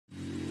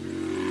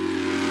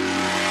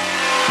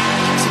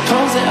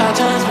are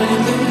times when you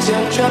lose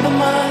your troubled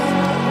mind.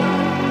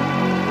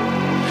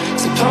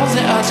 Suppose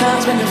there are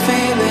times when you're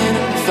feeling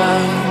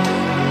unfound.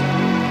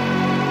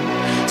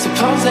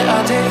 Suppose there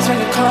are days when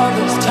your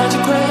colors turn to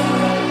gray.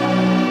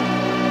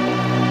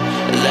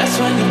 That's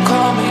when you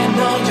call me and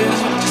know just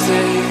what to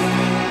say.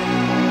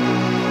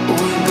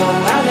 We go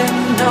out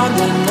and on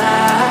the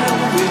night.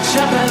 We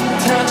jump and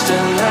touch the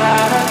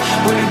light.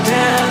 We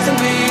dance and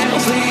we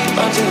don't sleep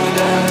until we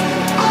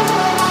die.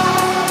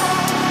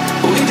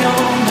 We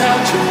don't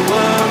have to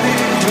worry.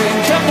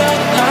 Drink up the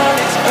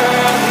nights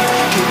early.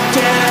 Keep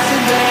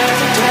dancing,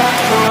 there's a time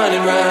for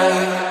running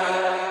right.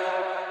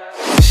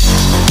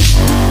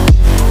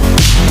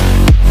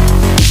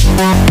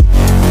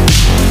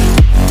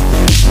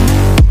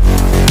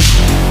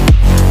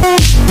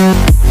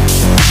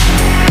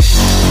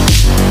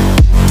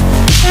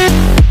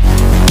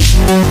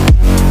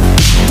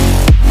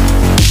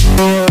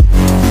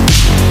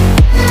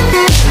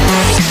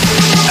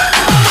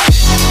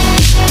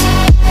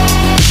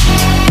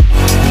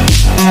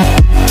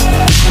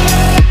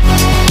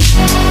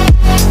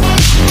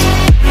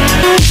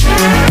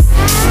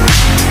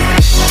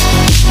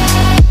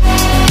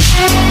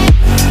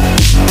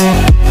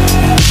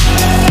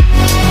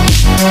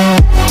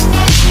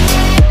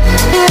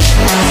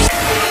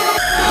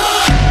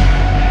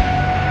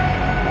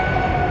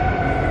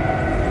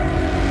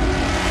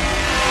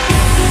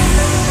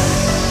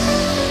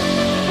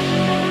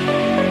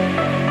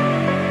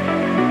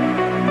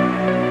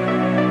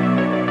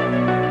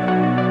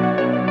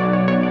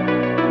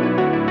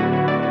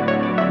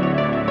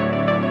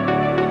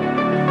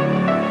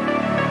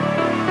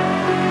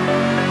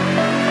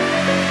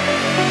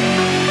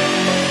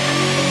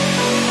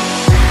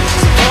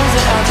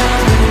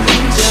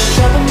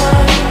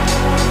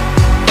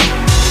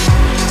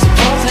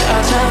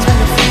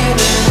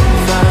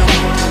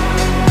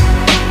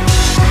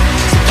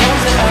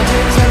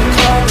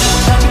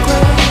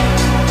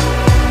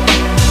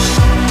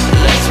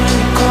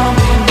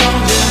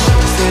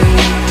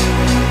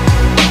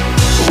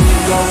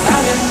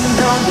 Out and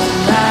on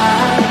the night.